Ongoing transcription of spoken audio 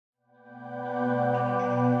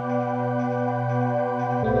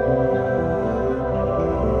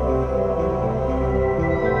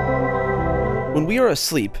When we are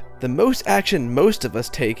asleep, the most action most of us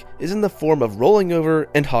take is in the form of rolling over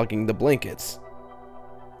and hogging the blankets.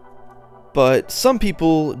 But some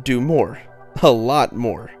people do more. A lot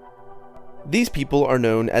more. These people are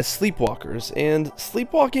known as sleepwalkers, and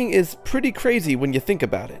sleepwalking is pretty crazy when you think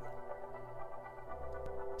about it.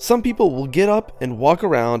 Some people will get up and walk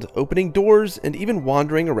around, opening doors and even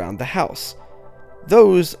wandering around the house.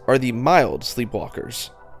 Those are the mild sleepwalkers.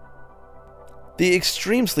 The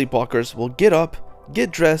extreme sleepwalkers will get up, get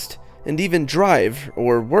dressed, and even drive,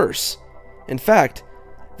 or worse. In fact,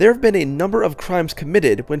 there have been a number of crimes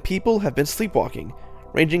committed when people have been sleepwalking,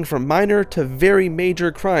 ranging from minor to very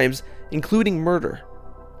major crimes, including murder.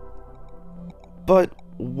 But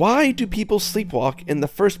why do people sleepwalk in the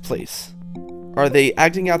first place? Are they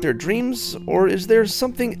acting out their dreams, or is there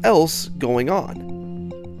something else going on?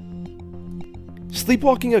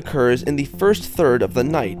 Sleepwalking occurs in the first third of the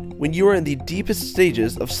night, when you are in the deepest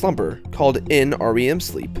stages of slumber, called NREM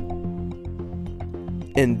sleep.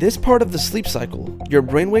 In this part of the sleep cycle, your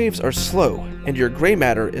brainwaves are slow, and your gray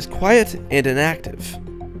matter is quiet and inactive.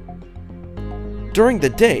 During the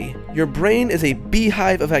day, your brain is a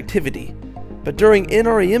beehive of activity, but during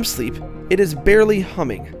NREM sleep, it is barely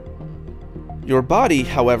humming. Your body,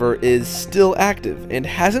 however, is still active and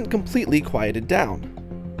hasn't completely quieted down.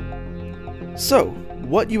 So,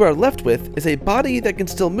 what you are left with is a body that can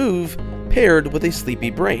still move, paired with a sleepy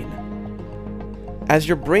brain. As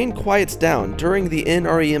your brain quiets down during the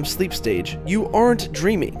NREM sleep stage, you aren't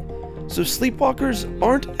dreaming, so sleepwalkers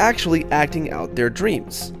aren't actually acting out their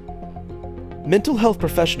dreams. Mental health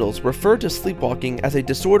professionals refer to sleepwalking as a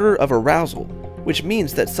disorder of arousal, which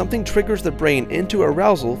means that something triggers the brain into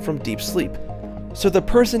arousal from deep sleep. So the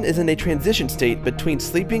person is in a transition state between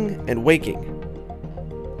sleeping and waking.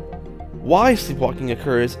 Why sleepwalking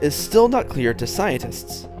occurs is still not clear to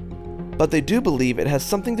scientists, but they do believe it has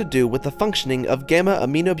something to do with the functioning of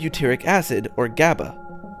gamma-aminobutyric acid, or GABA.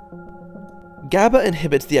 GABA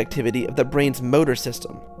inhibits the activity of the brain's motor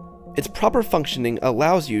system. Its proper functioning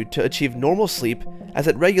allows you to achieve normal sleep as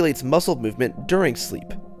it regulates muscle movement during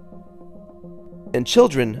sleep. In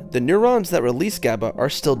children, the neurons that release GABA are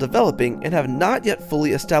still developing and have not yet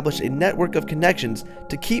fully established a network of connections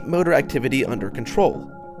to keep motor activity under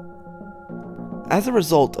control. As a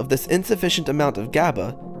result of this insufficient amount of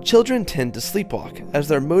GABA, children tend to sleepwalk, as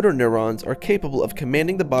their motor neurons are capable of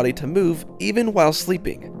commanding the body to move even while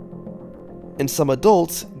sleeping. In some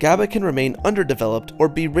adults, GABA can remain underdeveloped or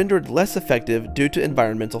be rendered less effective due to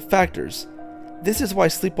environmental factors. This is why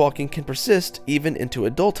sleepwalking can persist even into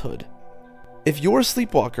adulthood. If you're a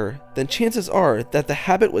sleepwalker, then chances are that the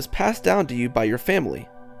habit was passed down to you by your family.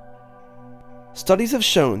 Studies have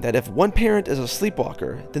shown that if one parent is a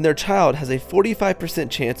sleepwalker, then their child has a 45%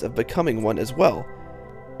 chance of becoming one as well.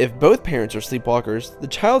 If both parents are sleepwalkers, the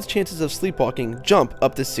child's chances of sleepwalking jump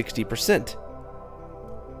up to 60%.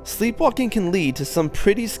 Sleepwalking can lead to some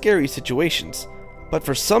pretty scary situations, but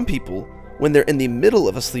for some people, when they're in the middle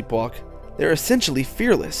of a sleepwalk, they're essentially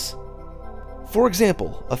fearless. For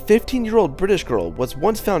example, a 15-year-old British girl was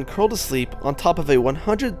once found curled asleep on top of a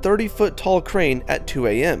 130-foot tall crane at 2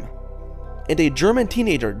 a.m. And a German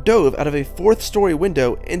teenager dove out of a 4th-story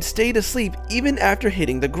window and stayed asleep even after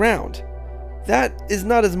hitting the ground. That is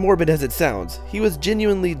not as morbid as it sounds. He was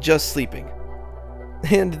genuinely just sleeping.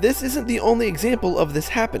 And this isn't the only example of this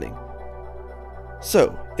happening.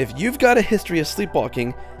 So, if you've got a history of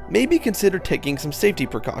sleepwalking, maybe consider taking some safety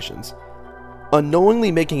precautions.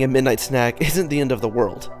 Unknowingly making a midnight snack isn't the end of the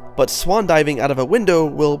world, but swan diving out of a window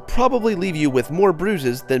will probably leave you with more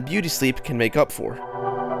bruises than beauty sleep can make up for.